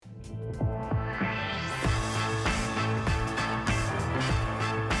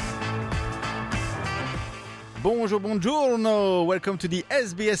Bonjour, buongiorno. Welcome to the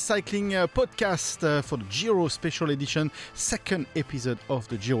SBS Cycling podcast for the Giro special edition, second episode of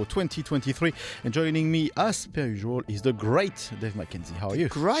the Giro 2023. And joining me, as per usual, is the great Dave McKenzie. How are you?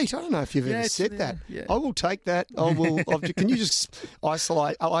 Great. I don't know if you've ever said that. Yeah. I will take that. Can you just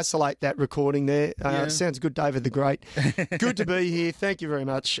isolate that recording there? Sounds good, David the Great. Good to be here. Thank you very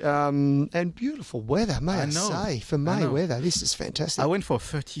much. And beautiful weather, may I say. For May weather, this is fantastic. I went for a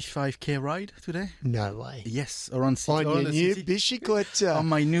 35k ride today. No way. Yes, around city. On your new bicycletta. On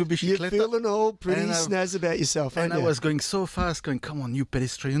my new bicycletta. You're feeling all pretty snazz about yourself, aren't you? And I was going so fast, going, come on, you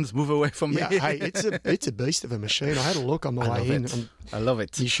pedestrians, move away from me. Yeah, hey, it's a beast of a machine. I had a look on my way in. I love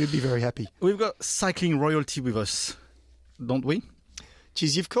it. You should be very happy. We've got cycling royalty with us, don't we?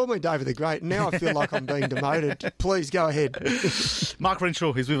 Geez, you've called me David the Great. Now I feel like I'm being demoted. Please go ahead. Mark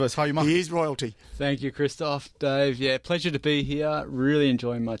Renshaw is with us. How are you, Mark? He is royalty. Thank you, Christophe. Dave, yeah, pleasure to be here. Really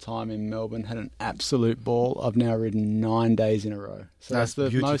enjoying my time in Melbourne. Had an absolute ball. I've now ridden 9 days in a row. So that's the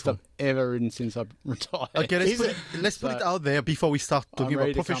beautiful. Most I've ever ridden since I've retired. Okay, let's put it out there before we start talking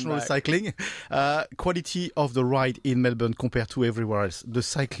about professional cycling. Quality of the ride in Melbourne compared to everywhere else. The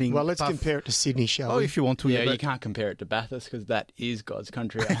cycling Well, let's path. compare it to Sydney, shall we? Oh, if you want to. Yeah, you can't compare it to Bathurst because that is God's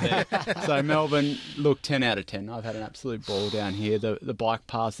country out there. So Melbourne, look, 10 out of 10. I've had an absolute ball down here. The bike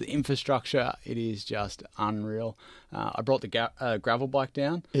paths, the infrastructure, it is just unreal. I brought the gravel bike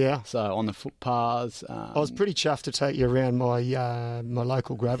down. Yeah. So on the footpaths. I was pretty chuffed to take you around my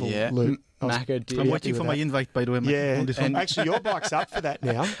local gravel loop. Macca did. I'm waiting for my invite, by the way. Yeah, and actually your bike's up for that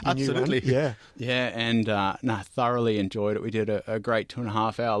now. Absolutely. Yeah. Yeah, and thoroughly enjoyed it. We did a great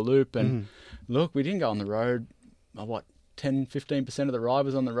 2.5 hour loop, and look, we didn't go on the road, 10-15% of the ride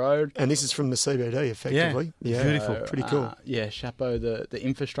was on the road. And this is from the CBD, effectively. Yeah. Beautiful. Pretty cool. Chapeau. The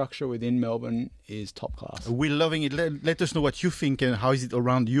infrastructure within Melbourne is top class. We're loving it. Let us know what you think and how is it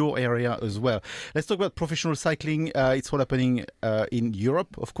around your area as well. Let's talk about professional cycling. It's all happening in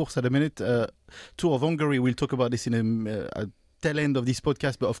Europe, of course, at a minute. Tour of Hungary, we'll talk about this in a tail end of this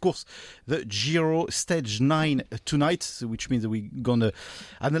podcast, but of course the Giro stage 9 tonight, which means that we're gonna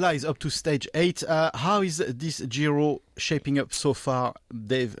analyze up to stage 8. How is this Giro shaping up so far,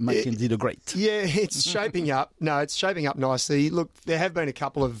 Dave McKenzie the Great? Yeah, it's shaping up. No, it's shaping up nicely. Look, there have been a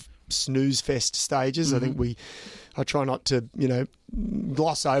couple of snooze fest stages. I think I try not to,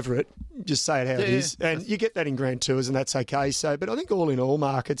 gloss over it, just say it how it is. And you get that in Grand Tours and that's okay. So, but I think all in all,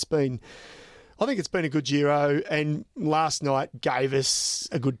 Mark, it's been a good Giro, and last night gave us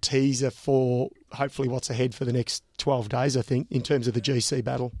a good teaser for hopefully what's ahead for the next 12 days, I think, in terms of the GC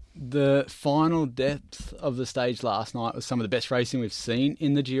battle. The final depth of the stage last night was some of the best racing we've seen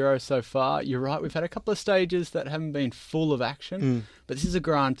in the Giro so far. You're right, we've had a couple of stages that haven't been full of action, but this is a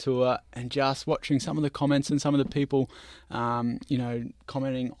Grand Tour, and just watching some of the comments and some of the people,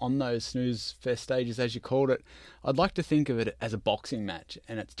 commenting on those snooze fest stages, as you called it, I'd like to think of it as a boxing match,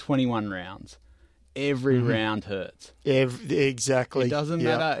 and it's 21 rounds. Every round hurts. Exactly. It doesn't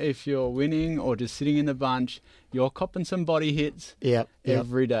matter if you're winning or just sitting in the bunch. You're copping some body hits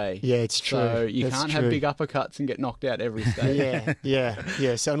every day. Yeah, it's true. So you can't have big uppercuts and get knocked out every stage.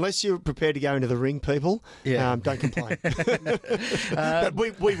 Yeah. So unless you're prepared to go into the ring, people, don't complain. But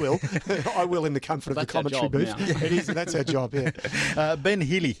we will. I will in the comfort of the commentary booth. It is. That's our job. Yeah. Ben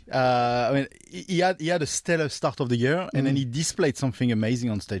Healy. He had a stellar start of the year, and then he displayed something amazing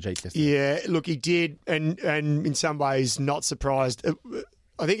on stage 8 yesterday. Yeah, look, he did, and in some ways, not surprised.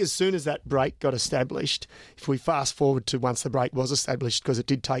 I think as soon as that break got established, if we fast forward to once the break was established, because it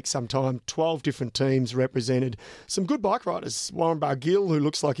did take some time, 12 different teams represented, some good bike riders. Warren Barguil, who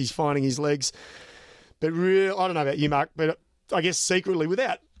looks like he's finding his legs. But I don't know about you, Mark, but I guess secretly,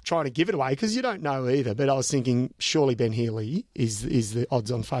 without trying to give it away, because you don't know either, but I was thinking surely Ben Healy is the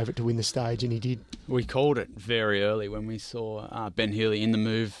odds-on favourite to win the stage, and he did. We called it very early when we saw Ben Healy in the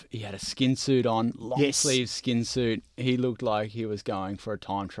move. He had a skin suit on, long-sleeve skin suit. He looked like he was going for a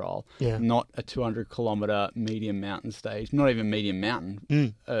time trial, not a 200-kilometre medium mountain stage, not even medium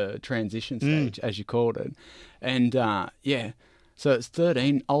mountain transition stage, as you called it. And, so it's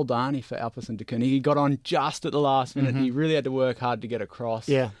 13, old Arnie for Alpecin de Koenig. He got on just at the last minute. He really had to work hard to get across.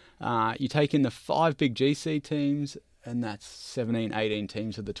 Yeah. You take in the 5 big GC teams, and that's 17, 18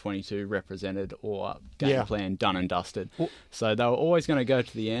 teams of the 22 represented or game plan done and dusted. So they were always going to go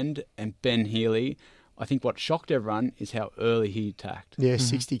to the end, and Ben Healy, I think what shocked everyone is how early he attacked. Yeah,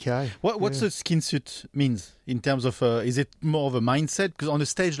 60k. What's the skin suit means in terms of, is it more of a mindset? Because on a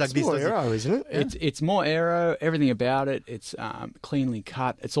stage like this... It's more aero, isn't it? Yeah. It's more aero, everything about it. It's cleanly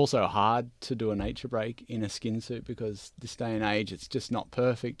cut. It's also hard to do a nature break in a skin suit because this day and age, it's just not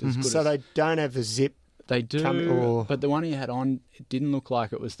perfect. As good so they don't have the zip They do, but the one he had on, it didn't look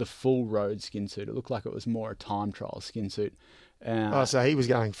like it was the full road skin suit. It looked like it was more a time trial skin suit. So he was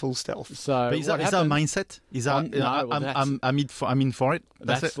going full stealth. So but is that a mindset? Is that I'm in for it?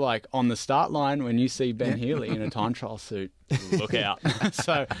 That's like on the start line when you see Ben Healy in a time trial suit, look out.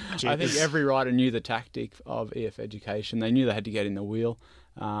 So I think every rider knew the tactic of EF Education. They knew they had to get in the wheel.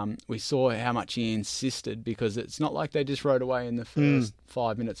 We saw how much he insisted, because it's not like they just rode away in the first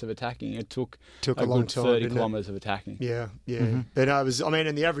 5 minutes of attacking. It took a long time, 30 kilometres of attacking. Yeah. But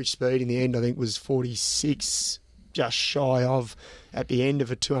and the average speed in the end, I think, was 46, just shy of at the end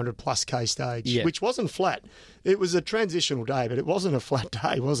of a 200 plus K stage, which wasn't flat. It was a transitional day, but it wasn't a flat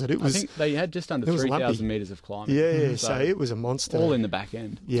day, was it? I think they had just under 3,000 metres of climbing. Yeah, so it was a monster. All in the back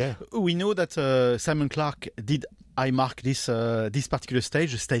end. Yeah. We know that Simon Clarke did mark this particular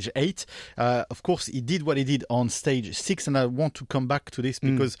stage 8. Of course, he did what he did on stage 6, and I want to come back to this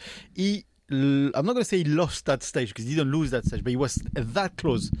because I'm not going to say he lost that stage, because he didn't lose that stage, but he was that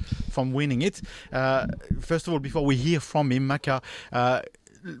close from winning it. First of all, before we hear from him, Macca,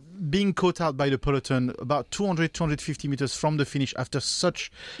 being caught out by the peloton about 250 meters from the finish after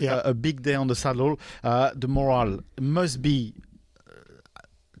such a big day on the saddle, the morale must be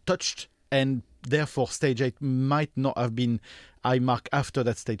touched, and therefore stage 8 might not have been high mark after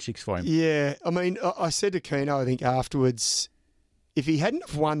that stage 6 for him. Yeah, I mean, I said to Keno, I think afterwards, if he hadn't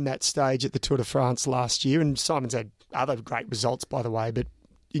have won that stage at the Tour de France last year, and Simon's had other great results, by the way, but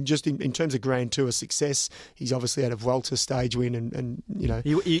in terms of Grand Tour success, he's obviously had a Vuelta stage win, and you know...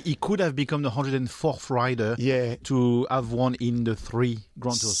 He could have become the 104th rider to have won in the 3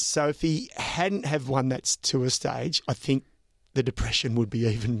 Grand Tours. So if he hadn't have won that Tour stage, I think the depression would be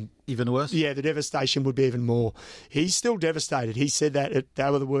even worse. Yeah, the devastation would be even more. He's still devastated. He said that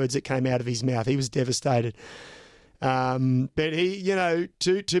they were the words that came out of his mouth. He was devastated. But he, you know,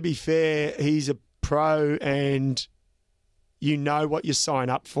 to be fair, he's a pro, and you know what you sign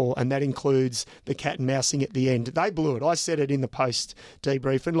up for, and that includes the cat and mousing at the end. They blew it. I said it in the post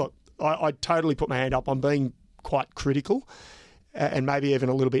debrief, and look, I totally put my hand up on being quite critical and maybe even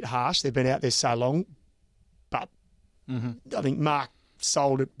a little bit harsh. They've been out there so long, but I think Mark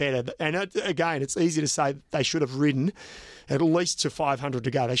sold it better. And again, it's easy to say they should have ridden at least to 500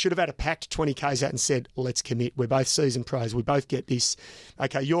 to go. They should have had a packed 20 Ks out and said, let's commit. We're both seasoned pros. We both get this.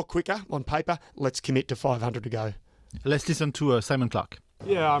 Okay, you're quicker on paper. Let's commit to 500 to go. Let's listen to Simon Clarke.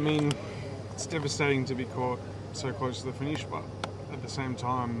 Yeah, I mean, it's devastating to be caught so close to the finish, but at the same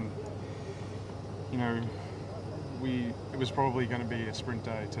time, you know, it was probably going to be a sprint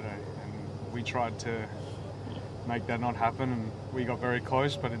day today, and we tried to make that not happen, and we got very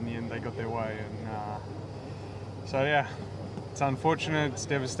close, but in the end they got their way, and so yeah, it's unfortunate, it's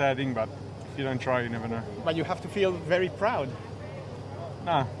devastating, but if you don't try, you never know. But you have to feel very proud.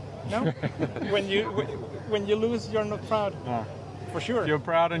 No? when you lose, you're not proud. No, for sure. If you're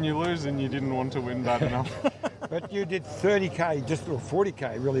proud and you lose, and you didn't want to win bad enough. But you did 30k, or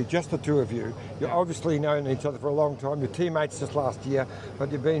 40k really, just the two of you. You've obviously known each other for a long time. Your teammates just last year,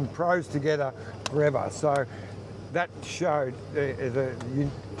 but you've been pros together forever. So that showed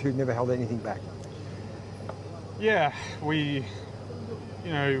you two never held anything back. Yeah, we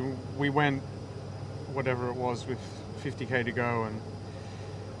went whatever it was with 50k to go, and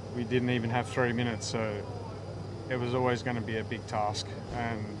we didn't even have 3 minutes, so it was always going to be a big task,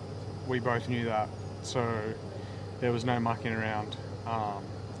 and we both knew that, so there was no mucking around,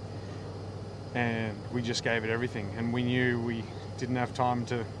 and we just gave it everything, and we knew we didn't have time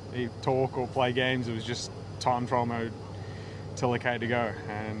to talk or play games. It was just time trial mode till a K to go,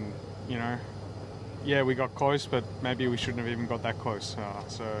 and you know, yeah, we got close, but maybe we shouldn't have even got that close,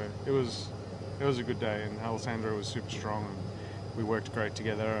 so it was a good day, and Alessandro was super strong, and we worked great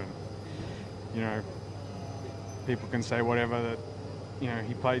together, and you know, people can say whatever, that you know,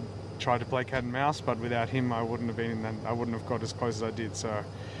 he tried to play cat and mouse, but without him I wouldn't have been in that, I wouldn't have got as close as I did, so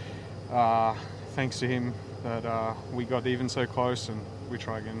thanks to him that we got even so close, and we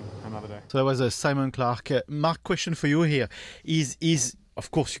try again another day. So that was Simon Clarke. Mark, question for you here is of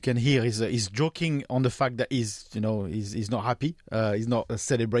course, you can hear he's joking on the fact that he's not happy. He's not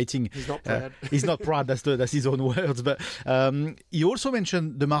celebrating. He's not proud. He's not proud. That's his own words. But he also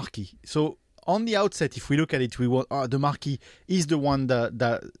mentioned the marquee. So on the outset, if we look at it, we want the marquee is the one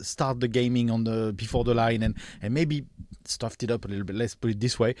that start the gaming before the line and maybe stuffed it up a little bit. Let's put it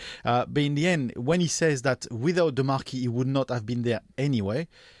this way. But in the end, when he says that without the marquee, he would not have been there anyway,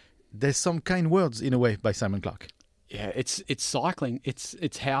 there's some kind words in a way by Simon Clarke. Yeah, it's cycling.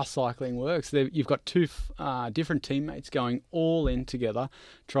 It's how cycling works. You've got two different teammates going all in together,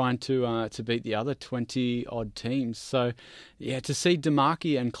 trying to beat the other 20-odd teams. So, yeah, to see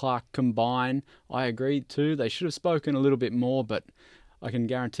DeMarchi and Clark combine, I agree too. They should have spoken a little bit more, but I can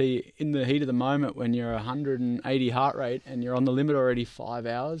guarantee in the heat of the moment when you're 180 heart rate and you're on the limit already 5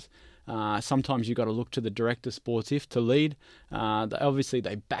 hours, sometimes you've got to look to the director sportif to lead. Obviously,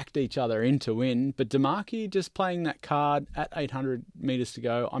 they backed each other in to win, but DeMarchi just playing that card at 800 metres to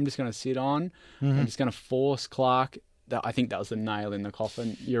go, I'm just going to sit on. I'm just going to force Clark. I think that was the nail in the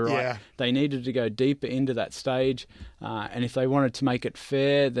coffin. You're right. Yeah. They needed to go deeper into that stage, and if they wanted to make it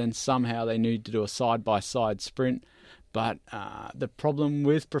fair, then somehow they needed to do a side-by-side sprint. But the problem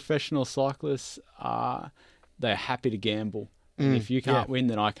with professional cyclists, they're happy to gamble. If you can't win,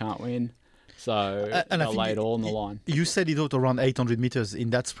 then I can't win. So they'll lay it all on the line. You said it out around 800 meters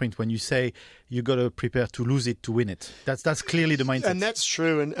in that sprint when you say you got to prepare to lose it to win it. That's clearly the mindset. And that's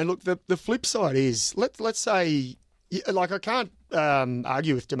true. And look, the flip side is, let's say, like I can't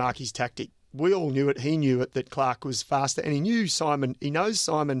argue with DeMarchi's tactic. We all knew it. He knew it, that Clark was faster. And he knows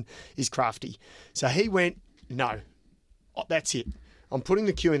Simon is crafty. So he went, no, that's it. I'm putting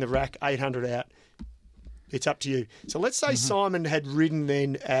the cue in the rack, 800 out. It's up to you. So let's say Simon had ridden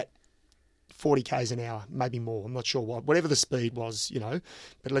then at 40 k's an hour, maybe more. I'm not sure whatever the speed was,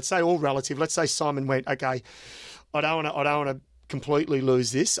 But let's say all relative. Let's say Simon went, okay, I don't want to completely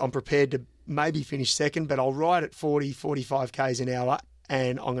lose this. I'm prepared to maybe finish second, but I'll ride at 40, 45 k's an hour,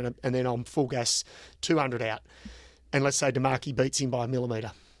 and then I'm full gas 200 out. And let's say DeMarchi beats him by a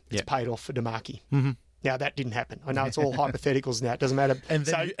millimetre. It's paid off for DeMarchi. Now, that didn't happen. I know it's all hypotheticals now. It doesn't matter. And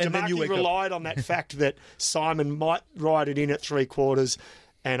then DeMarchi relied on that fact that Simon might ride it in at 3/4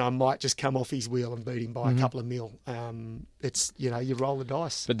 and I might just come off his wheel and beat him by a couple of mil. It's, you roll the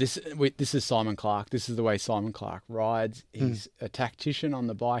dice. But this is Simon Clark. This is the way Simon Clark rides. He's a tactician on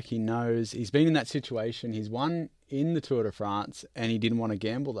the bike. He knows. He's been in that situation. He's won in the Tour de France and he didn't want to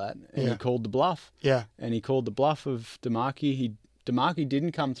gamble that. And he called the bluff. Yeah. And he called the bluff of DeMarchi. DeMarchi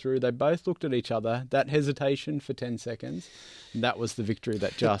didn't come through. They both looked at each other. That hesitation for 10 seconds, that was the victory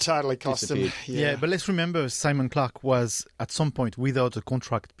that just totally cost them. Yeah, but let's remember Simon Clark was at some point without a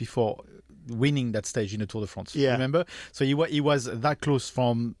contract before winning that stage in the Tour de France. Yeah. Remember? So he was that close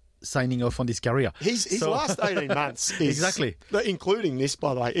from signing off on his career. His last 18 months is... Exactly. Including this,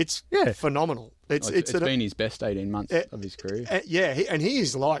 by the way, it's phenomenal. It's been his best 18 months of his career. And he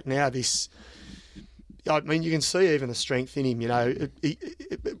is like now this... I mean, you can see even the strength in him.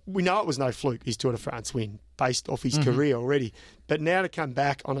 We know it was no fluke, his Tour de France win, based off his career already. But now to come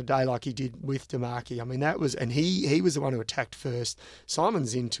back on a day like he did with DeMarchi, I mean, that was, and he was the one who attacked first.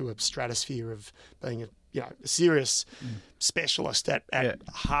 Simon's into a stratosphere of being a serious specialist at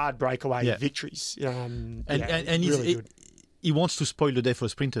hard breakaway victories. And really good. He wants to spoil the day for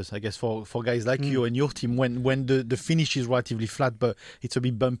sprinters, I guess, for guys like you and your team. When the finish is relatively flat, but it's a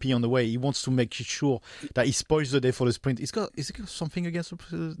bit bumpy on the way, he wants to make sure that he spoils the day for the sprint. Is it got something against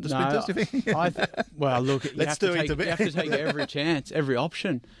the sprinters, do you think? Well, look, you have to take every chance, every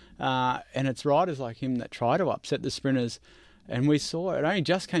option. And it's riders like him that try to upset the sprinters. And we saw it only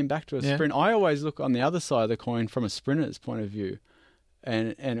just came back to a sprint. I always look on the other side of the coin from a sprinter's point of view.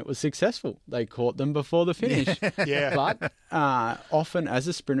 And it was successful. They caught them before the finish. But often as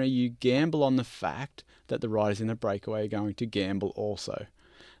a sprinter, you gamble on the fact that the riders in the breakaway are going to gamble also.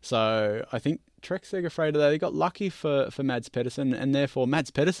 So I think Trek Segafredo, they got lucky for Mads Pedersen, and therefore Mads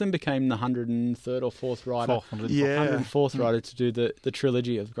Pedersen became the 103rd or 4th rider. 104th rider to do the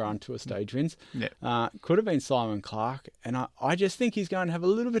trilogy of Grand Tour stage wins. Could have been Simon Clark, and I just think he's going to have a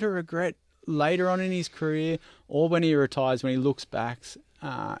little bit of regret later on in his career, or when he retires, when he looks back,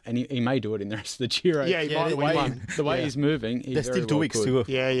 and he may do it in the rest of the Giro. Yeah, he might win one. The way he's moving, there's still 2 weeks to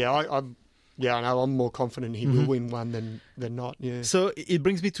go. I know. I'm more confident he will win one than not. Yeah. So it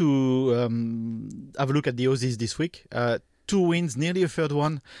brings me to have a look at the Aussies this week. 2 wins, nearly a third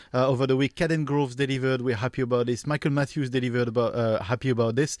one over the week. Caden Groves delivered. We're happy about this. Michael Matthews delivered. Happy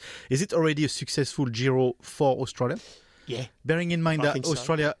about this. Is it already a successful Giro for Australia? Yeah. Bearing in mind that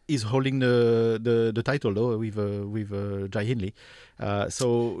Australia is holding the title though with Jai Hindley,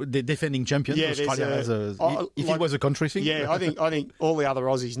 so the defending champion. Australia if it was a country thing. Yeah, I think all the other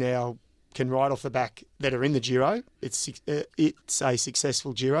Aussies now can ride off the back that are in the Giro. It's a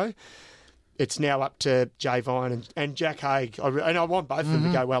successful Giro. It's now up to Jay Vine and Jack Haig. I want both of them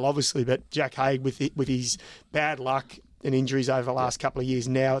to go well, obviously, but Jack Haig with his bad luck and injuries over the last couple of years,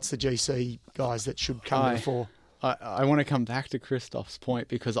 now it's the GC guys that should come before. I want to come back to Christophe's point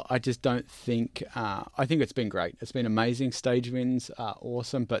because I just don't think... I think it's been great. It's been amazing. Stage wins are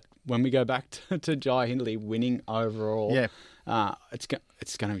awesome. But when we go back to Jai Hindley winning overall, it's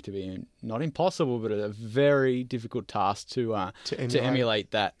going to be not impossible, but a very difficult task to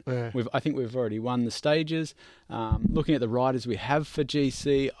emulate that. Yeah. I think we've already won the stages. Looking at the riders we have for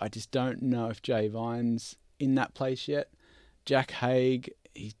GC, I just don't know if Jay Vine's in that place yet. Jack Haig...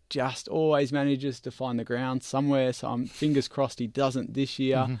 He just always manages to find the ground somewhere, so I'm fingers crossed he doesn't this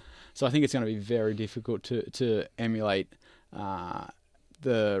year. Mm-hmm. So I think it's going to be very difficult to emulate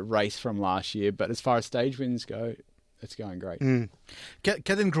the race from last year. But as far as stage wins go, it's going great.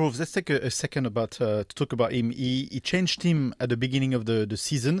 Caden Groves, let's take a second to talk about him. He changed team at the beginning of the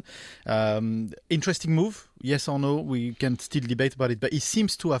season. Interesting move, yes or no? We can still debate about it, but he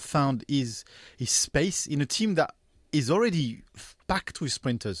seems to have found his space in a team that is already packed with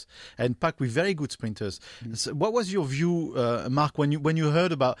sprinters and packed with very good sprinters. So what was your view, Mark, when you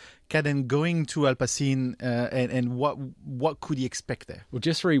heard about Caden going to Alpecin and what could he expect there? Well,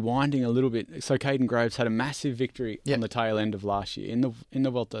 just rewinding a little bit, so Caden Groves had a massive victory on the tail end of last year in the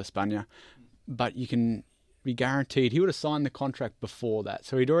Vuelta a España, but you can be guaranteed he would have signed the contract before that.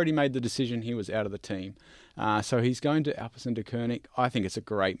 So he'd already made the decision he was out of the team. So he's going to Alpecin de Koenig. I think it's a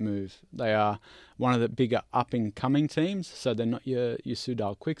great move. They are one of the bigger up-and-coming teams, so they're not your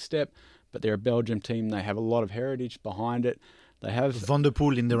Soudal Quick-Step, but they're a Belgium team. They have a lot of heritage behind it. They have Van der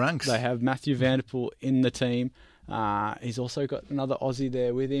Poel in the ranks. They have Mathieu Van der Poel in the team. He's also got another Aussie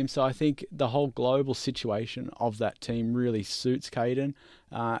there with him. So I think the whole global situation of that team really suits Caden.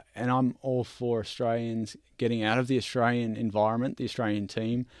 And I'm all for Australians getting out of the Australian environment, the Australian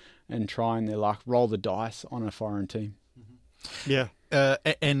team, and trying their luck, roll the dice on a foreign team. Yeah.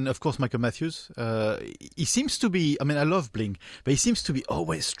 And of course, Michael Matthews. He seems to be, I mean, I love Bling, but he seems to be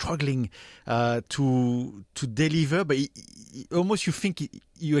always struggling to deliver, but almost you think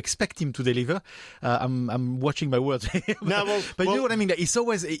you expect him to deliver. I'm watching my words. But you know what I mean? That it's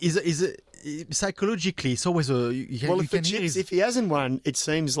always, psychologically, it's always if he hasn't won, it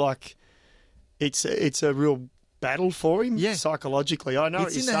seems like it's a real battle for him psychologically. I know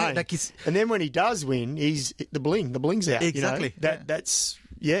what you're saying. And then when he does win, he's the bling's out. Exactly.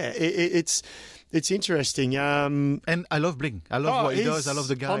 You know? It's interesting. And I love Bling. I love what he does. I love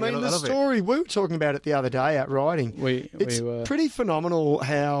the guy. I mean, the story, we were talking about it the other day out riding. It's pretty phenomenal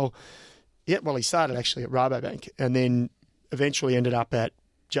how, he started actually at Rabobank and then eventually ended up at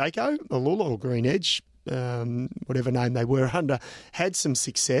Jayco, Alula or Green Edge, whatever name they were under, had some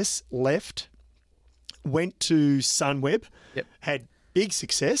success, left, went to Sunweb, had big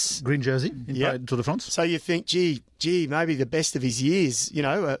success. Green jersey in Tour de France. So you think, gee, maybe the best of his years,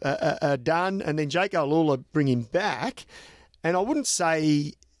 are done. And then Jake Alula bring him back. And I wouldn't say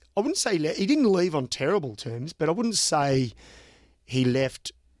he didn't leave on terrible terms, but I wouldn't say he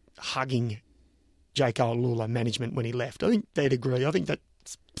left hugging Jake Alula management when he left. I think they'd agree. I think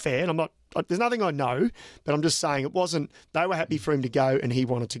that's fair. And there's nothing I know, but I'm just saying it wasn't, they were happy for him to go and he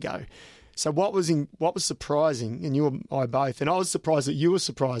wanted to go. So what was surprising, and you and I both, and I was surprised that you were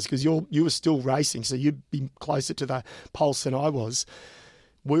surprised because you were still racing, so you'd be closer to the pulse than I was.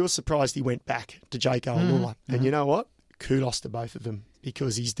 We were surprised he went back to Jake Alula. And you know what? Kudos to both of them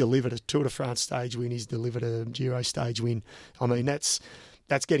because he's delivered a Tour de France stage win, he's delivered a Giro stage win. I mean, that's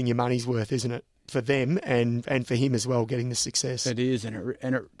getting your money's worth, isn't it? For them and for him as well, getting the success. It is, and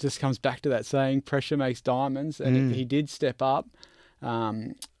it just comes back to that saying, pressure makes diamonds, and he did step up.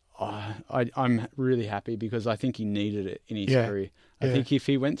 I'm really happy because I think he needed it in his career. I think if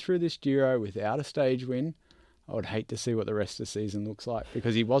he went through this Giro without a stage win, I would hate to see what the rest of the season looks like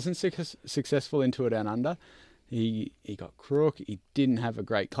because he wasn't successful in Tour Down Under. He got crook. He didn't have a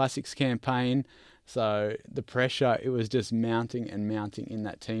great Classics campaign. So the pressure, it was just mounting and mounting in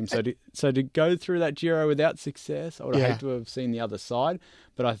that team. So to go through that Giro without success, I would hate to have seen the other side.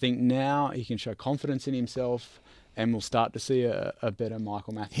 But I think now he can show confidence in himself and we'll start to see a better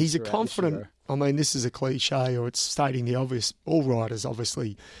Michael Matthews. He's a confident, I mean, this is a cliche or it's stating the obvious. All riders,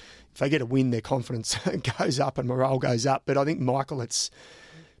 obviously, if they get a win, their confidence goes up and morale goes up. But I think Michael, it's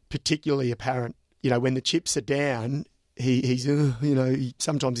particularly apparent, when the chips are down, he's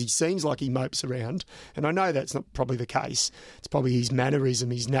sometimes he seems like he mopes around. And I know that's not probably the case. It's probably his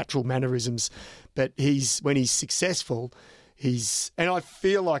mannerism, his natural mannerisms. But when he's successful, and I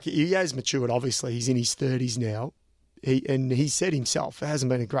feel like he has matured, obviously. He's in his 30s now. He said himself, it hasn't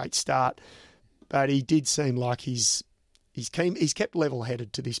been a great start, but he did seem like he's kept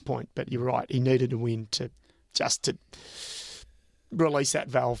level-headed to this point. But you're right, he needed a win to release that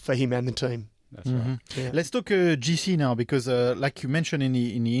valve for him and the team. That's right. Yeah. Let's talk GC now, because like you mentioned in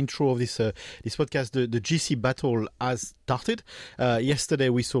the intro of this podcast, the GC battle has started. Yesterday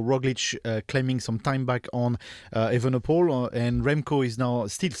we saw Roglic claiming some time back on Evenepoel, and Remco is now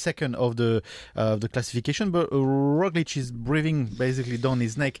still second of the classification, but Roglic is breathing basically down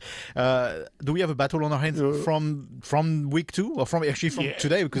his neck. Do we have a battle on our hands from week 2, or from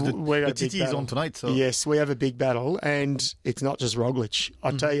today, because the TT is on tonight? So. Yes, we have a big battle, and it's not just Roglic.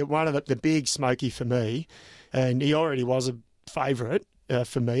 I tell you, one of the big smoky for me, and he already was a favourite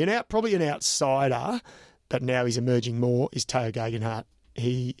for me, and probably an outsider, but now he's emerging more, is Tao Gegenhardt.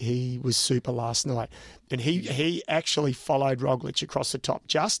 He was super last night, and he actually followed Roglic across the top.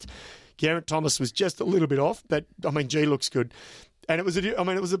 Just Geraint Thomas was just a little bit off, but I mean, G looks good, and it was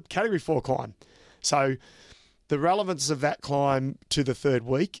a Category 4 climb, so the relevance of that climb to the third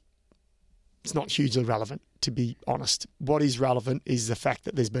week, it's not hugely relevant, to be honest. What is relevant is the fact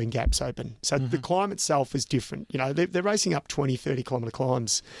that there's been gaps open. So the climb itself is different. You know, they're racing up 20, 30 kilometre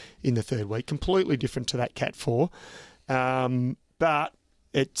climbs in the third week, completely different to that Cat 4. But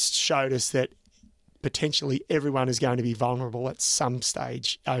it showed us that potentially everyone is going to be vulnerable at some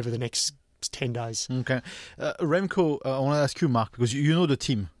stage over the next 10 days. Okay. Remco, I want to ask you, Mark, because you know the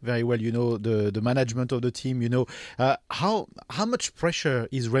team very well. You know the management of the team. You know how much pressure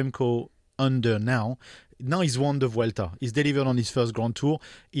is Remco under now? Now he's won the Vuelta. He's delivered on his first Grand Tour.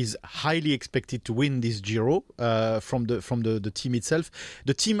 He's highly expected to win this Giro from the team itself.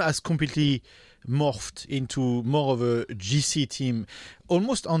 The team has completely morphed into more of a GC team,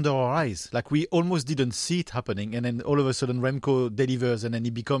 almost under our eyes. Like, we almost didn't see it happening, and then all of a sudden Remco delivers, and then he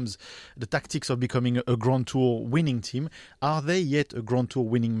becomes the tactics of becoming a Grand Tour winning team. Are they yet a Grand Tour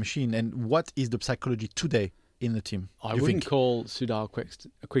winning machine? And what is the psychology today in the team? I wouldn't call Soudal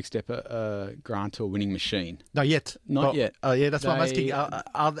Quickstep a Grand Tour winning machine. Not yet. Not yet. Yeah, that's what I'm asking.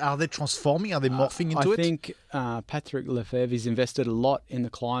 Are they transforming? Are they morphing into it? I think Patrick Lefebvre has invested a lot in the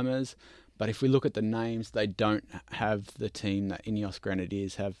climbers, but if we look at the names, they don't have the team that Ineos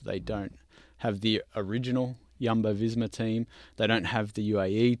Grenadiers have. They don't have the original Jumbo-Visma team. They don't have the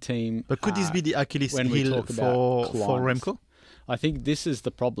UAE team. But could this be the Achilles heel for Remco? I think this is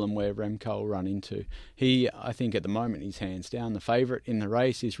the problem where Remco will run into. I think at the moment, he's hands down the favourite in the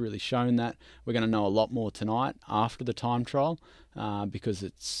race. He's really shown that. We're going to know a lot more tonight after the time trial because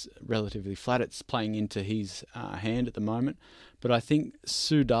it's relatively flat. It's playing into his hand at the moment. But I think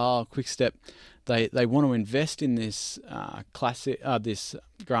Soudal Quickstep, they want to invest in this this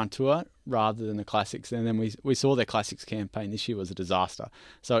Grand Tour rather than the Classics. And then we saw their Classics campaign this year was a disaster.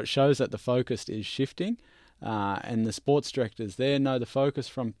 So it shows that the focus is shifting. And the sports directors there know the focus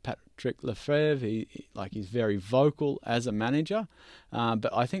from Patrick Lefebvre. He's very vocal as a manager. But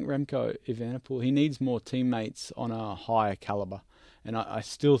I think Remco Evenepoel, he needs more teammates on a higher calibre. And I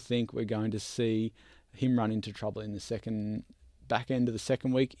still think we're going to see him run into trouble in the back end of the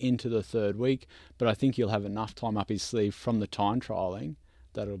second week into the third week. But I think he'll have enough time up his sleeve from the time trialling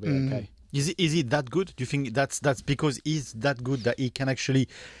that it'll be okay. Is he that good? Do you think that's because he's that good that he can actually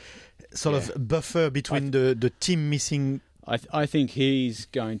sort of buffer between the team missing? I think he's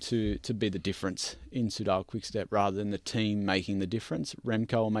going to be the difference in Soudal Quickstep rather than the team making the difference.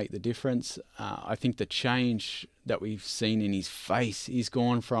 Remco will make the difference. I think the change that we've seen in his face, he's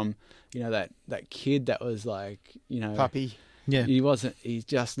gone from, that kid that was puppy. Yeah. He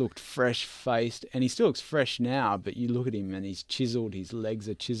just looked fresh-faced, and he still looks fresh now, but you look at him and he's chiseled, his legs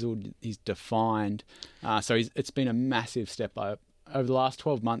are chiseled, he's defined. So it's been a massive step up. Over the last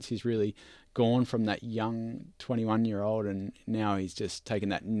 12 months, he's really gone from that young 21-year-old, and now he's just taken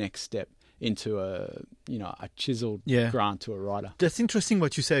that next step into a chiseled Grand Tour rider. That's interesting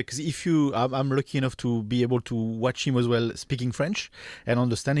what you said, because I'm lucky enough to be able to watch him as well speaking French and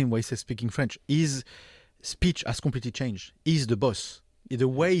understanding why he says speaking French. His speech has completely changed. He's the boss. The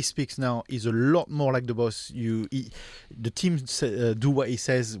way he speaks now is a lot more like the boss. The team do what he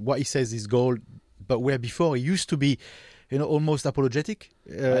says. What he says is gold. But where before he used to be, almost apologetic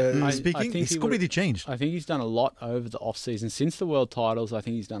speaking, it's completely changed. I think he's done a lot over the off-season. Since the world titles, I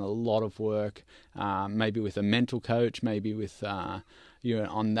think he's done a lot of work, maybe with a mental coach, maybe with, on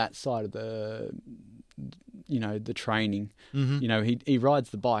that side of the training. Mm-hmm. He rides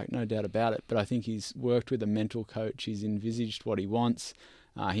the bike, no doubt about it, but I think he's worked with a mental coach. He's envisaged what he wants.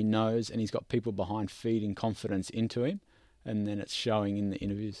 He knows, and he's got people behind feeding confidence into him. And then it's showing in the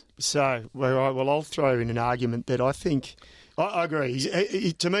interviews. So, I'll throw in an argument that I think I agree.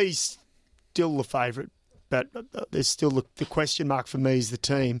 To me, he's still the favourite, but there's still the question mark for me is the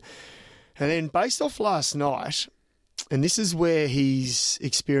team. And then based off last night, and this is where his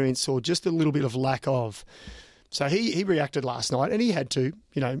experience or just a little bit of lack of. So he reacted last night, and he had to.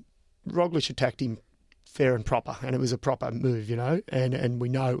 Roglic attacked him fair and proper, and it was a proper move, and we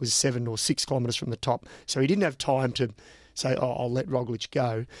know it was 7 or 6 kilometres from the top. So he didn't have time to say, I'll let Roglic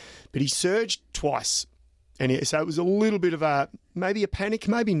go. But he surged twice. And so it was a little bit of maybe a panic,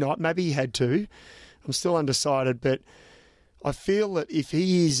 maybe not, maybe he had to. I'm still undecided, but I feel that if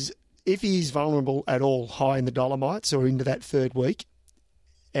he is vulnerable at all high in the Dolomites or into that third week,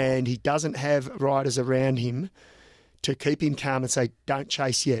 and he doesn't have riders around him to keep him calm and say, don't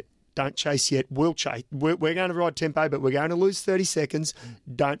chase yet. Don't chase yet. We'll chase. We're going to ride tempo, but we're going to lose 30 seconds.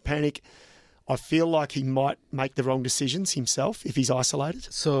 Don't panic. I feel like he might make the wrong decisions himself if he's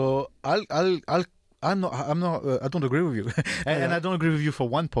isolated. So I don't agree with you, and I don't agree with you for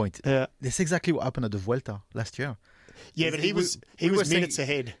one point. Yeah, that's exactly what happened at the Vuelta last year. Yeah, but he was minutes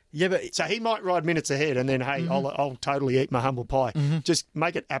ahead. Yeah, but so he might ride minutes ahead, and then I'll totally eat my humble pie. Just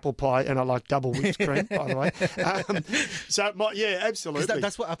make it apple pie, and I like double whipped cream, by the way. Absolutely.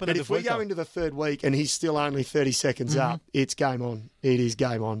 That's what happened. But at if the we Vuelta. go into the third week and he's still only 30 seconds up, it's game on. It is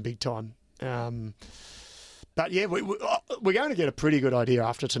game on, big time. But yeah, we're going to get a pretty good idea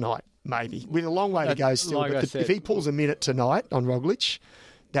after tonight, maybe. With a long way to go still. Like but if he pulls a minute tonight on Roglic,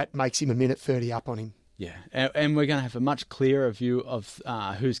 that makes him a minute 30 up on him. Yeah, and we're going to have a much clearer view of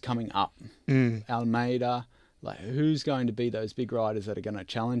who's coming up. Almeida, like who's going to be those big riders that are going to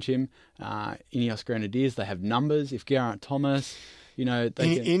challenge him. Ineos Grenadiers, they have numbers. If Geraint Thomas,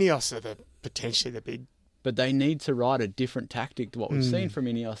 Ineos are potentially the big. But they need to ride a different tactic to what we've seen from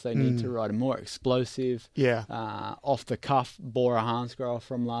Ineos. They need to ride a more explosive, off-the-cuff Bora Hansgrohe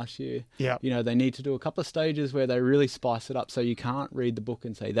from last year. Yeah. They need to do a couple of stages where they really spice it up so you can't read the book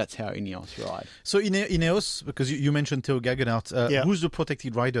and say, that's how Ineos ride. So Ineos, because you mentioned Theo Gaggenhardt, who's the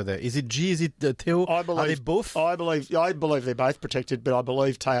protected rider there? Is it G? Is it Theo? I believe, are they both? I believe they're both protected, but I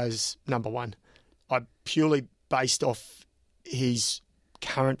believe Theo's number one. I purely based off his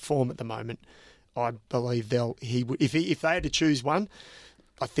current form at the moment. I believe if they had to choose one,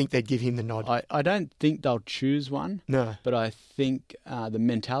 I think they'd give him the nod. I don't think they'll choose one. No, but I think the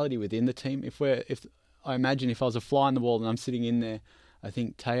mentality within the team. If I imagine if I was a fly on the wall and I'm sitting in there, I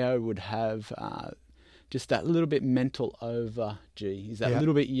think Theo would have just that little bit mental over G. He's that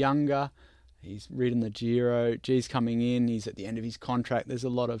little bit younger. He's ridden the Giro. G's coming in. He's at the end of his contract. There's a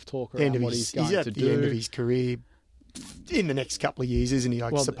lot of talk around what he's going to do. He's at the end of his career. In the next couple of years, isn't he? I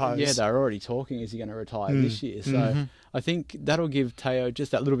suppose. Yeah, they're already talking. Is he going to retire this year? So I think that'll give Theo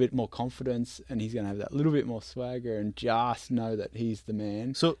just that little bit more confidence, and he's going to have that little bit more swagger, and just know that he's the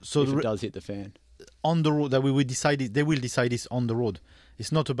man. So if it does hit the fan on the road, that we will decide it. They will decide this on the road.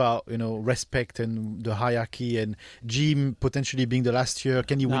 It's not about respect and the hierarchy and Jim potentially being the last year.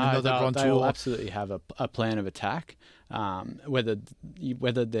 Can he win another Grand Tour? They'll absolutely have a plan of attack. Whether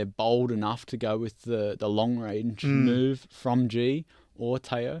they're bold enough to go with the long range move from G or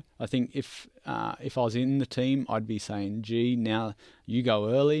Theo. I think if I was in the team, I'd be saying, G, now you go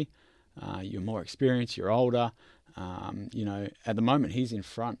early. You're more experienced. You're older. At the moment he's in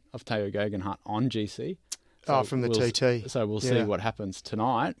front of Theo Gaggenhardt on GC. So from the TT. So we'll see what happens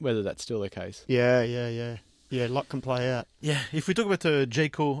tonight, whether that's still the case. Yeah, a lot can play out. Yeah, if we talk about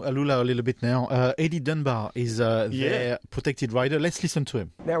Jaco Alula a little bit now, Eddie Dunbar is their protected rider. Let's listen to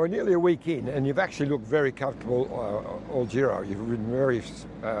him. Now, we're nearly a week in, and you've actually looked very comfortable all Giro. You've ridden very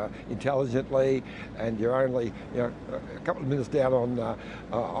intelligently, and you're only a couple of minutes down on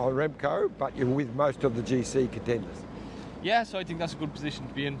Remco, but you're with most of the GC contenders. Yeah, so I think that's a good position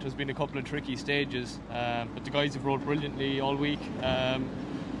to be in. There's been a couple of tricky stages, but the guys have rode brilliantly all week.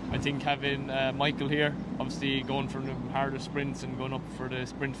 I think having Michael here, obviously going from the harder sprints and going up for the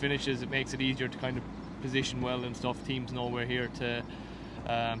sprint finishes, it makes it easier to kind of position well and stuff. Teams know we're here to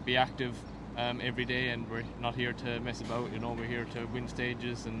be active every day, and we're not here to mess about. We're here to win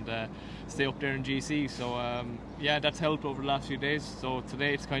stages and stay up there in GC. So that's helped over the last few days. So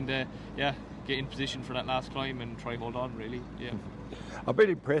today it's kind of get in position for that last climb and try hold on, really. Yeah. I've been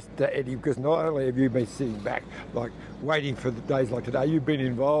impressed, Eddie, because not only have you been sitting back, like waiting for the days like today, you've been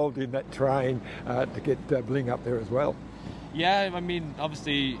involved in that train to get Bling up there as well. Yeah, I mean,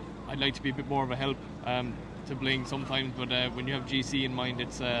 obviously, I'd like to be a bit more of a help to Bling sometimes, but when you have GC in mind,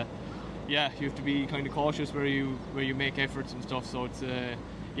 it's you have to be kind of cautious where you make efforts and stuff. So it's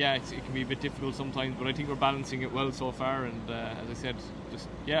it can be a bit difficult sometimes, but I think we're balancing it well so far. And as I said, just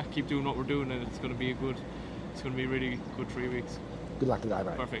keep doing what we're doing, and it's going to be a really good 3 weeks. Good luck today,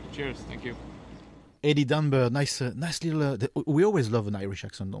 mate. Perfect. Cheers. Thank you. Eddie Dunbar, nice little. We always love an Irish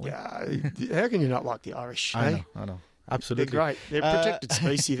accent, don't we? Yeah. How can you not like the Irish? I know. Absolutely. They're great. They're a protected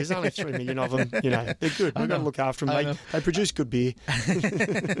species. There's only 3 million of them. They're good. We've got to look after them. They produce good beer.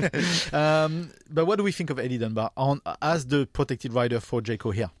 But what do we think of Eddie Dunbar as the protected rider for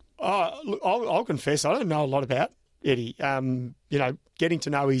Jaco here? Look, I'll confess, I don't know a lot about Eddie. Getting to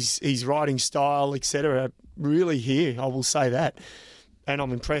know his riding style, etc. Really here, I will say that. And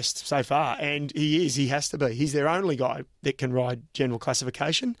I'm impressed so far. And he has to be. He's their only guy that can ride general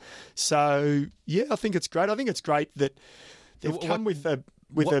classification. So, yeah, I think it's great. I think it's great that they've come with a...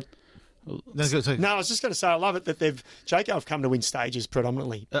 No, I was just going to say I love it that Jayco have come to win stages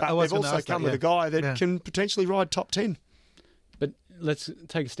predominantly. But they've also come with a guy that can potentially ride top 10. But let's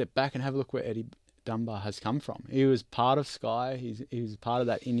take a step back and have a look where Eddie Dunbar has come from. He was part of Sky. He was part of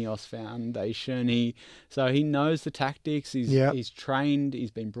that Ineos foundation. So he knows the tactics. He's trained.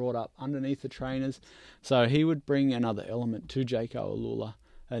 He's been brought up underneath the trainers. So he would bring another element to Jayco Alula,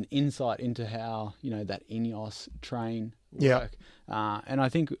 an insight into how that Ineos train work. And I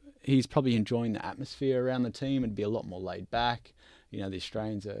think he's probably enjoying the atmosphere around the team. It'd be a lot more laid back. The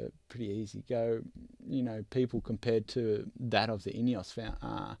Australians are pretty easy go, people compared to that of the Ineos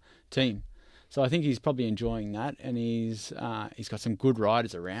team. So I think he's probably enjoying that, and he's got some good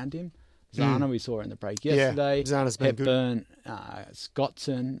riders around him. Zana, we saw in the break yesterday. Yeah, Zana's been Hepburn,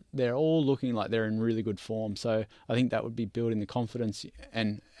 Scottson, they're all looking like they're in really good form. So I think that would be building the confidence,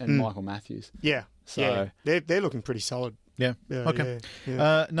 and Michael Matthews. Yeah, so they're looking pretty solid. Yeah. Okay.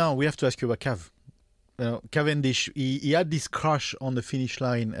 Yeah. Now we have to ask you about Cav. Cavendish, he had this crash on the finish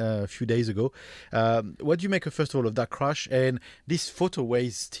line a few days ago. What do you make, first of all, of that crash and this photo where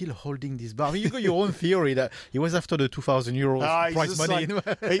he's still holding this bar? You got your own theory that he was after the €2,000 prize money.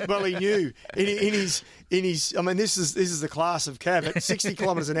 He knew in his. I mean, this is the class of Cav at 60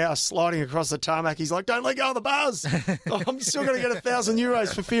 kilometres an hour sliding across the tarmac. He's like, "Don't let go of the bars. I'm still going to get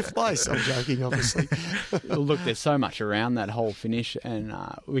 €1,000 for fifth place." I'm joking, obviously. Look, there's so much around that whole finish, and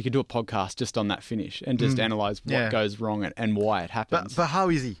we could do a podcast just on that finish and just analyse what goes wrong and why it happens. But how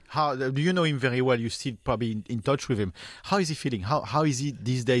is he? How do you know him very well? You're still probably in touch with him. How is he feeling? How is he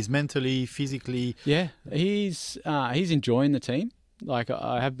these days, mentally, physically? Yeah, he's enjoying the team. Like,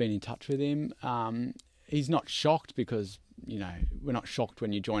 I have been in touch with him. He's not shocked because, we're not shocked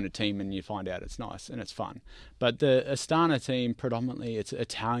when you join a team and you find out it's nice and it's fun. But the Astana team, predominantly, it's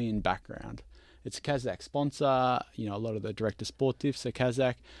Italian background. It's a Kazakh sponsor. A lot of the director sportifs are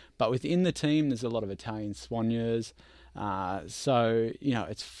Kazakh. But within the team, there's a lot of Italian soigneurs. So,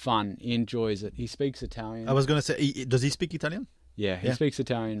 it's fun. He enjoys it. He speaks Italian. I was going to say, does he speak Italian? Yeah, he speaks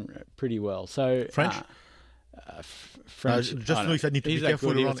Italian pretty well. So French? French. Just know if I need to be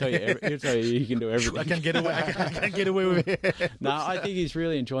careful around. He'll tell you he can do everything. I can get away. I can get away with it. No, I think he's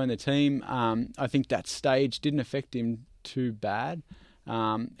really enjoying the team. I think that stage didn't affect him too bad.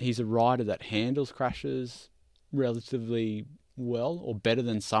 He's a rider that handles crashes relatively well, or better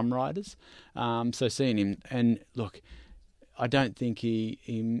than some riders. So seeing him, and look, I don't think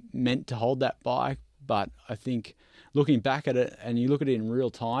he meant to hold that bike, but I think looking back at it, and you look at it in real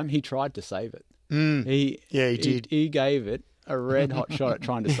time, he tried to save it. He did. He gave it a red hot shot at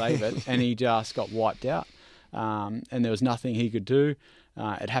trying to save it, and he just got wiped out. And there was nothing he could do.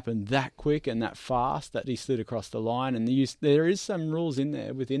 It happened that quick and that fast that he slid across the line. And there is some rules in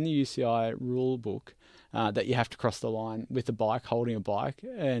there within the UCI rule book that you have to cross the line with a bike, holding a bike,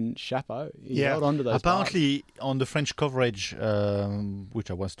 and chapeau. He held onto those apparently bikes. On the French coverage, which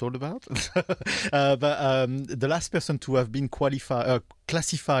I was told about, but the last person to have been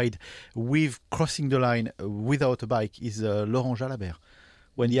classified with crossing the line without a bike is Laurent Jalabert.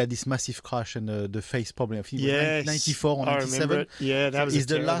 When he had this massive crash and the face problem, I think it was 94 or 97. Yeah, that was He's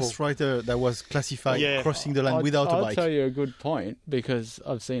the last rider that was classified crossing the line without a bike. I'll tell you a good point, because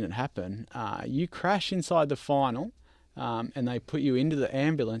I've seen it happen. You crash inside the final, and they put you into the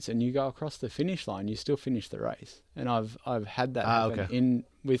ambulance, and you go across the finish line. You still finish the race, and I've had that happen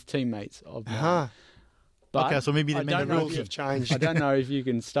with teammates of mine. But so maybe the rules have changed. I don't know if you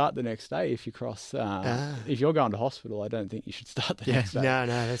can start the next day if you cross. If you're going to hospital, I don't think you should start the next day. No,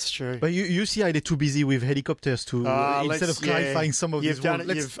 that's true. But you see how they're too busy with helicopters to instead of clarifying some of these rules.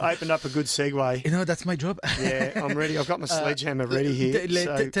 You've opened up a good segue. That's my job. Yeah, I'm ready. I've got my sledgehammer ready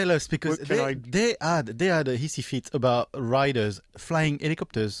here. Tell us, because they had a hissy fit about riders flying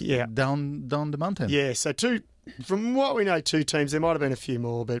helicopters down the mountain. Yeah, so from what we know, 2 teams. There might have been a few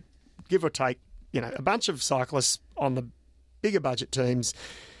more, but give or take, a bunch of cyclists on the bigger budget teams.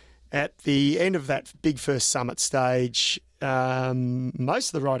 At the end of that big first summit stage, most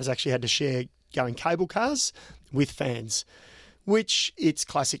of the riders actually had to share going cable cars with fans, which it's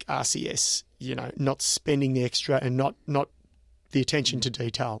classic RCS, not spending the extra and not the attention to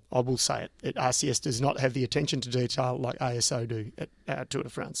detail. I will say it. RCS does not have the attention to detail like ASO do at Tour de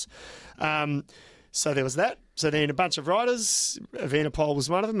France. So there was that. So then a bunch of riders, Evenepoel was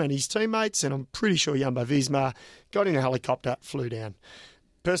one of them, and his teammates, and I'm pretty sure Jumbo Visma got in a helicopter, flew down.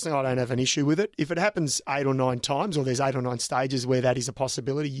 personally, I don't have an issue with it. If it happens 8 or 9 times, or there's 8 or 9 stages where that is a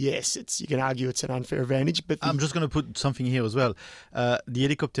possibility, yes, you can argue it's an unfair advantage. But I'm just going to put something here as well. The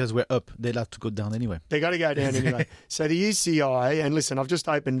helicopters were up; they'd have to go down anyway. They got to go down anyway. So the UCI, and listen, I've just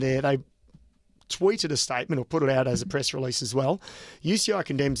opened there. They tweeted a statement or put it out as a press release as well. UCI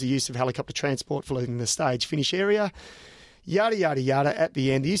condemns the use of helicopter transport for leaving the stage finish area. Yada, yada, yada. At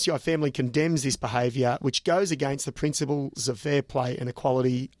the end, the UCI family condemns this behaviour, which goes against the principles of fair play and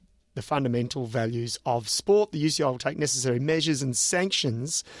equality, the fundamental values of sport. The UCI will take necessary measures and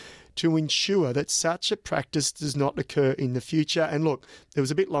sanctions to ensure that such a practice does not occur in the future. And look, there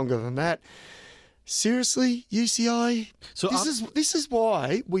was a bit longer than that. Seriously, UCI? So this is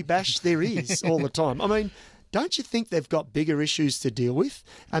why we bash their ears all the time. I mean, don't you think they've got bigger issues to deal with?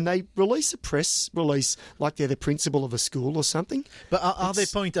 And they release a press release like they're the principal of a school or something. But are their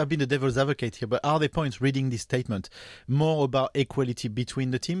points, I've been the devil's advocate here, but are their points reading this statement more about equality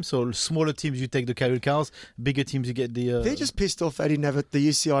between the teams? So smaller teams, you take the carrier cars, bigger teams, you get the... They're just pissed off they didn't have the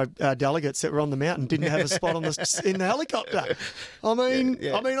UCI delegates that were on the mountain didn't have a spot in the helicopter. I mean,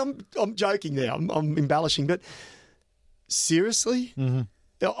 I'm joking there. I'm embellishing, but seriously? Mm-hmm.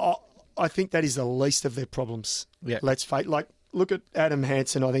 I think that is the least of their problems. Yeah. Let's face, look at Adam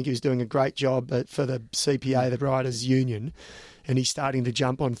Hansen. I think he's doing a great job for the CPA, the Riders Union, and he's starting to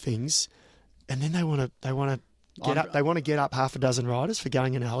jump on things. And then they want to get up half a dozen riders for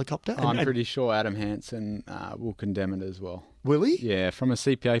going in a helicopter. I'm pretty sure Adam Hansen will condemn it as well. Will he? Yeah, from a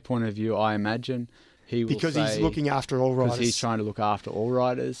CPA point of view, I imagine he will because he's looking after all riders. Because he's trying to look after all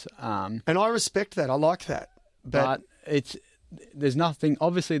riders. And I respect that. I like that. But there's nothing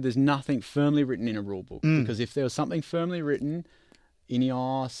firmly written in a rule book, because if there was something firmly written,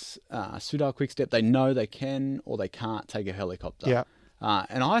 Ineos, Soudal Quickstep, they know they can or they can't take a helicopter. Yeah.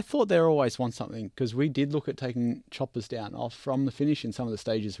 And I thought they always want something, because we did look at taking choppers down off from the finish in some of the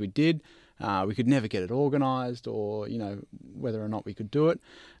stages we did. We could never get it organised, or whether or not we could do it.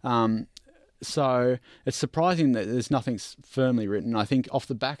 So it's surprising that there's nothing firmly written. I think off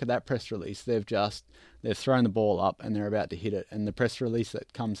the back of that press release, they've thrown the ball up and they're about to hit it. And the press release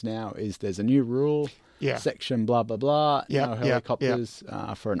that comes now is there's a new rule, section blah, blah, blah, no helicopters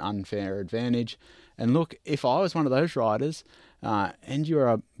for an unfair advantage. And look, if I was one of those riders and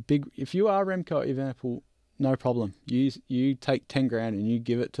if you are Remco Evenepoel, no problem. You take 10 grand and you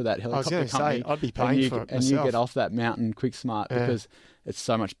give it to that helicopter company. I'd be paying for it myself. And you get off that mountain quick smart, because it's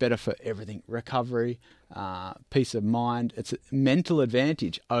so much better for everything. Recovery, peace of mind. It's a mental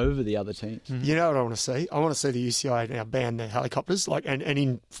advantage over the other teams. Mm-hmm. You know what I want to see? I want to see the UCI now ban the helicopters, and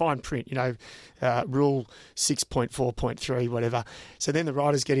in fine print, rule 6.4.3, whatever. So then the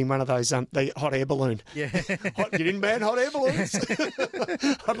riders getting one of those, the hot air balloon. Yeah. You didn't ban hot air balloons?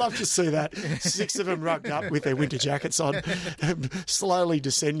 I'd love to see that. 6 of them rugged up with their winter jackets on, slowly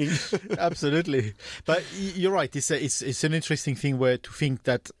descending. Absolutely. But you're right. It's an interesting thing where to think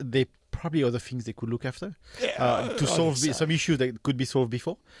that they probably other things they could look after to solve some issues that could be solved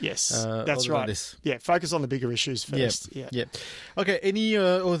before. Yes, that's right. Yeah, focus on the bigger issues first. Yeah. Okay, any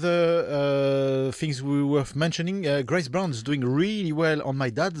other things worth mentioning? Grace Brown's doing really well on my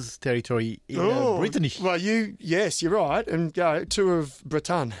dad's territory in Brittany. Well, you're right. And Tour of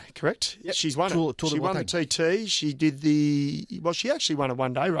Bretagne, correct? Yep. She's won it. She won the TT. She did she actually won a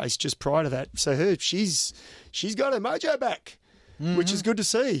one-day race just prior to that. So she's got her mojo back. Mm-hmm. Which is good to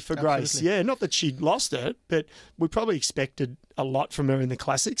see for Grace. Absolutely. Yeah, not that she lost it, but we probably expected a lot from her in the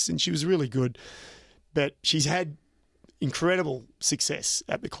classics, and she was really good. But she's had incredible success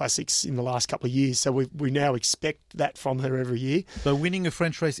at the classics in the last couple of years, so we now expect that from her every year. But winning a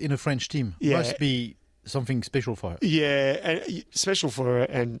French race in a French team must be something special for her. Yeah, and special for her,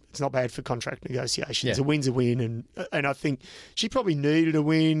 and it's not bad for contract negotiations. A win's a win, and I think she probably needed a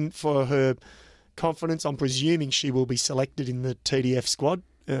win for her confidence. I'm presuming she will be selected in the TDF squad.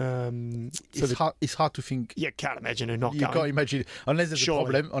 It's hard to think. Yeah, can't imagine her not going. You can't imagine unless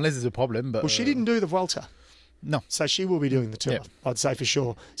there's a problem. But she didn't do the Vuelta. No. So she will be doing the Tour, I'd say for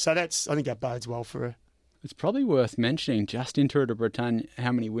sure. So I think that bodes well for her. It's probably worth mentioning, just in Tour de Bretagne,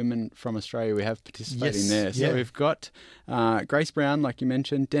 how many women from Australia we have participating there. So we've got Grace Brown, like you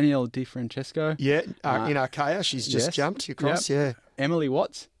mentioned, Danielle Di Francesco. Yeah, in Arkea, she's just jumped across, Emily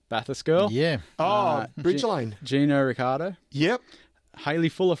Watts, Bathurst girl. Yeah. Bridge Lane. Gino Ricciardo. Yep. Hayley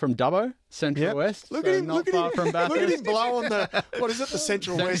Fuller from Dubbo, Central West. Look at him, not far from Bathurst. Look at him blowing the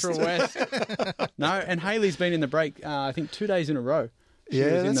Central West. No, and Hayley's been in the break, I think 2 days in a row. She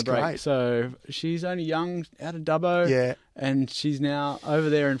was in the break. Great. So she's only young, out of Dubbo, and she's now over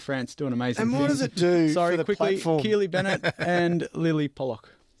there in France doing amazing things. And what does it do for the quickly, platform? Keely Bennett and Lily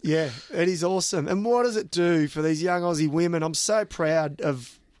Pollock. Yeah, it is awesome. And what does it do for these young Aussie women? I'm so proud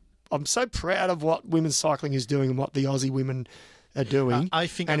of what women's cycling is doing and what the Aussie women are doing. I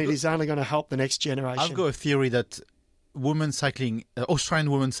think, and it is only going to help the next generation. I've got a theory that women's cycling,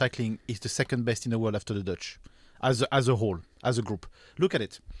 Australian women's cycling, is the second best in the world after the Dutch, as a whole, as a group. Look at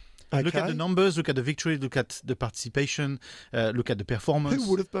it. Okay. Look at the numbers, look at the victory, look at the participation, look at the performance. Who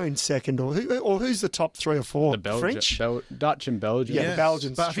would have been second, or who's the top 3 or 4? French, Dutch, and Belgium. Yeah, the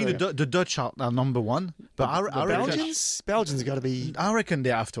Belgians. But I think the Dutch are number one. But I Belgians got to be. I reckon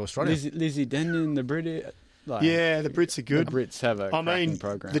they're after Australia. Lizzie Denyon, the British. Yeah, the Brits are good. The Brits have a cracking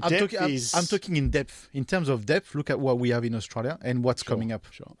program. I'm talking in depth. In terms of depth, look at what we have in Australia and what's coming up.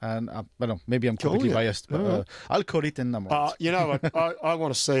 Sure. And maybe I'm completely biased, but I'll call it and I'm right. You know what? I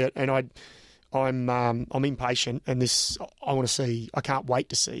want to see it, and I'm impatient, and this I want to see. I can't wait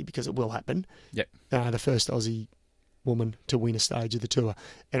to see, because it will happen. Yeah. The first Aussie woman to win a stage of the tour,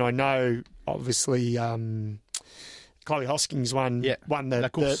 and I know obviously Chloe Hoskins won the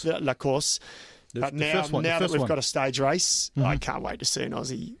La Course. But now that we've got a stage race, I can't wait to see an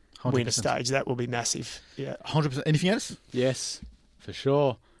Aussie 100%. Win a stage. That will be massive. Yeah, 100%. Anything else? Yes, for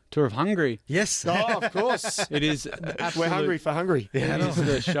sure. Tour of Hungary. Yes. Oh, of course. It is. We're hungry for Hungary. Yeah, it is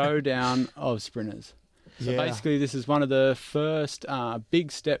the showdown of sprinters. So basically, this is one of the first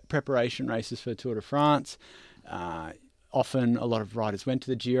big step preparation races for Tour de France. Often a lot of riders went to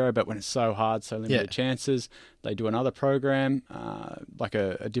the Giro, but when it's so hard, so limited chances, they do another program, like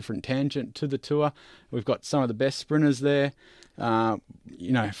a different tangent to the Tour. We've got some of the best sprinters there. For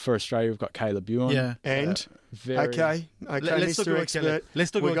Australia, we've got Caleb Ewan. Yeah. And? Okay, let's talk about Caleb.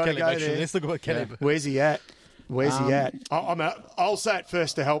 Let's talk about Caleb. Yeah. Where's he at? I'll say it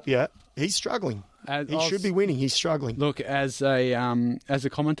first to help you. He's struggling. He should be winning. He's struggling. Look, as a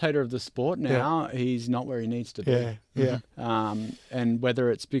commentator of the sport now, he's not where he needs to be. Yeah. And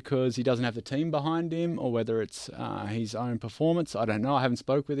whether it's because he doesn't have the team behind him, or whether it's his own performance, I don't know. I haven't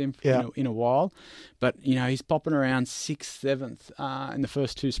spoke with him in a while, but he's popping around 6th, 7th in the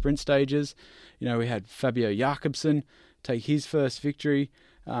first 2 sprint stages. We had Fabio Jakobsen take his first victory.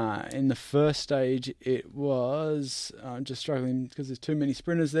 In the first stage, it was just struggling because there's too many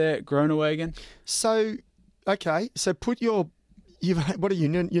sprinters there. Groenewegen. So put what are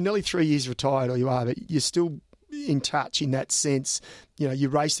you? You're nearly 3 years retired, or you are, but you're still in touch in that sense. You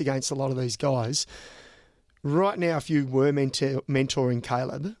raced against a lot of these guys. Right now, if you were mentoring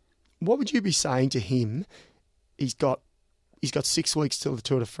Caleb, what would you be saying to him? He's got 6 weeks till the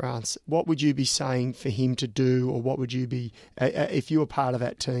Tour de France. What would you be saying for him to do, or what would you be, if you were part of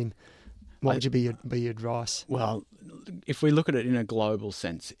that team, what would be your advice? Well, if we look at it in a global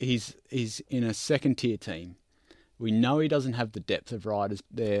sense, he's in a second-tier team. We know he doesn't have the depth of riders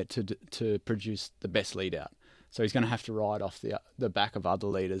there to produce the best lead out. So he's going to have to ride off the back of other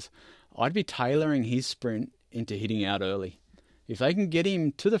leaders. I'd be tailoring his sprint into hitting out early. If they can get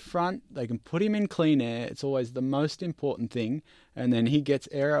him to the front, they can put him in clean air. It's always the most important thing. And then he gets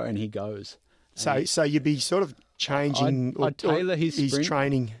aero and he goes. So you'd be sort of changing I'd tailor his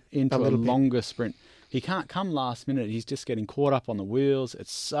training into a little longer sprint. He can't come last minute. He's just getting caught up on the wheels.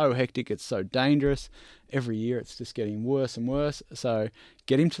 It's so hectic. It's so dangerous. Every year it's just getting worse and worse. So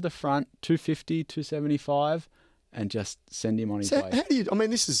get him to the front, 250, 275, and just send him on his way. How do you,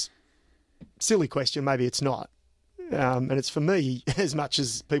 this is a silly question. Maybe it's not. And it's for me as much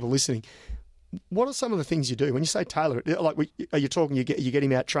as people listening. What are some of the things you do when you say tailor it? Like, are you talking you get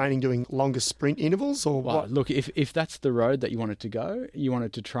him out training doing longer sprint intervals, or what? Look, if that's the road that you wanted to go, you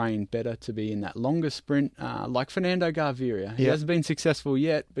wanted to train better to be in that longer sprint, like Fernando Gaviria. He hasn't been successful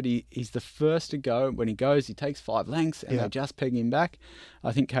yet, but he's the first to go. When he goes, he takes 5 lengths, and they just peg him back.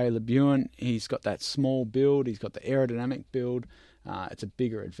 I think Caleb Ewan, he's got that small build, he's got the aerodynamic build. It's a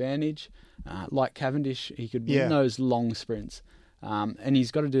bigger advantage. Like Cavendish, he could win those long sprints. And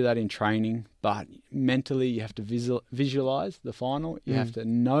he's got to do that in training, but mentally you have to visualize the final. You have to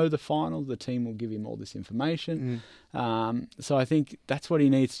know the final. The team will give him all this information. So I think that's what he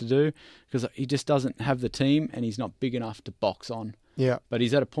needs to do, because he just doesn't have the team and he's not big enough to box on. Yeah. But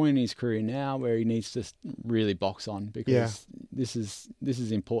he's at a point in his career now where he needs to really box on, because this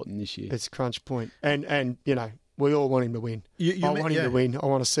is important this year. It's crunch point. And we all want him to win. I want him to win. I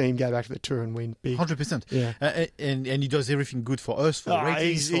want to see him go back to the Tour and win big. 100%. Yeah. And he does everything good for us, for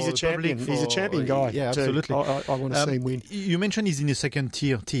ratings, he's a champion. He's a champion guy. Yeah, absolutely. I want to see him win. You mentioned he's in a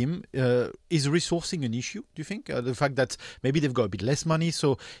second-tier team. Is resourcing an issue, do you think? The fact that maybe they've got a bit less money,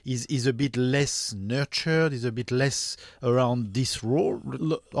 so he's a bit less nurtured, he's a bit less around this role?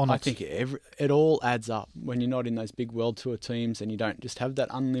 Look, I think it all adds up when you're not in those big World Tour teams and you don't just have that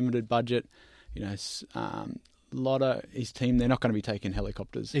unlimited budget. lot of his team, they're not going to be taking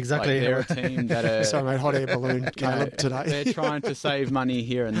helicopters. Exactly. Like, they're a team that are... Sorry, mate, hot air balloon, Caleb, today. They're trying to save money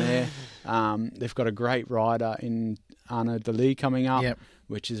here and there. They've got a great rider in Arnaud Delis coming up,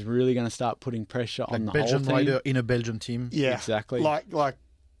 which is really going to start putting pressure on the Belgian whole team. rider in a Belgian team. Yeah, exactly. Like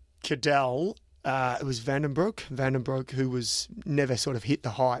Cadel, it was Vandenbroek, who was never sort of hit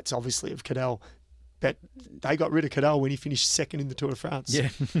the heights, obviously, of Cadel. But they got rid of Cadel when he finished second in the Tour de France. Yeah.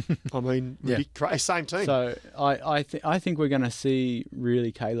 I mean, same team. So I think we're going to see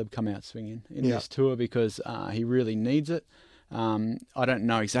really Caleb come out swinging in this Tour because he really needs it. I don't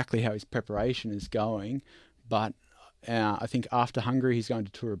know exactly how his preparation is going, but I think after Hungary he's going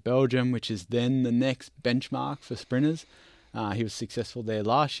to Tour of Belgium, which is then the next benchmark for sprinters. He was successful there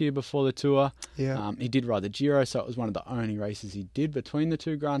last year before the Tour. Yeah. He did ride the Giro, so it was one of the only races he did between the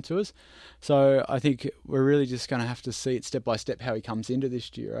two Grand Tours. So I think we're really just going to have to see it step by step how he comes into this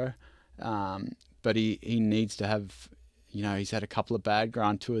Giro. But he needs to have, he's had a couple of bad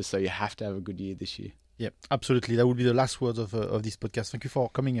Grand Tours, so you have to have a good year this year. Yeah, absolutely. That will be the last words of this podcast. Thank you for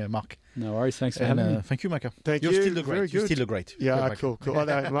coming, Mark. No worries. Thanks for having me. Thank you, Macca. You're still the great. You're still the great. Yeah, cool.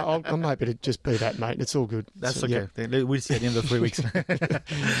 I'm happy to just be that, mate. It's all good. That's okay. Yeah. We'll see at the end of 3 weeks.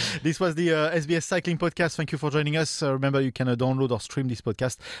 This was the SBS Cycling Podcast. Thank you for joining us. Remember, you can download or stream this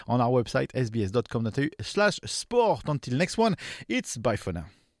podcast on our website, sbs.com.au/sport. Until next one, it's bye for now.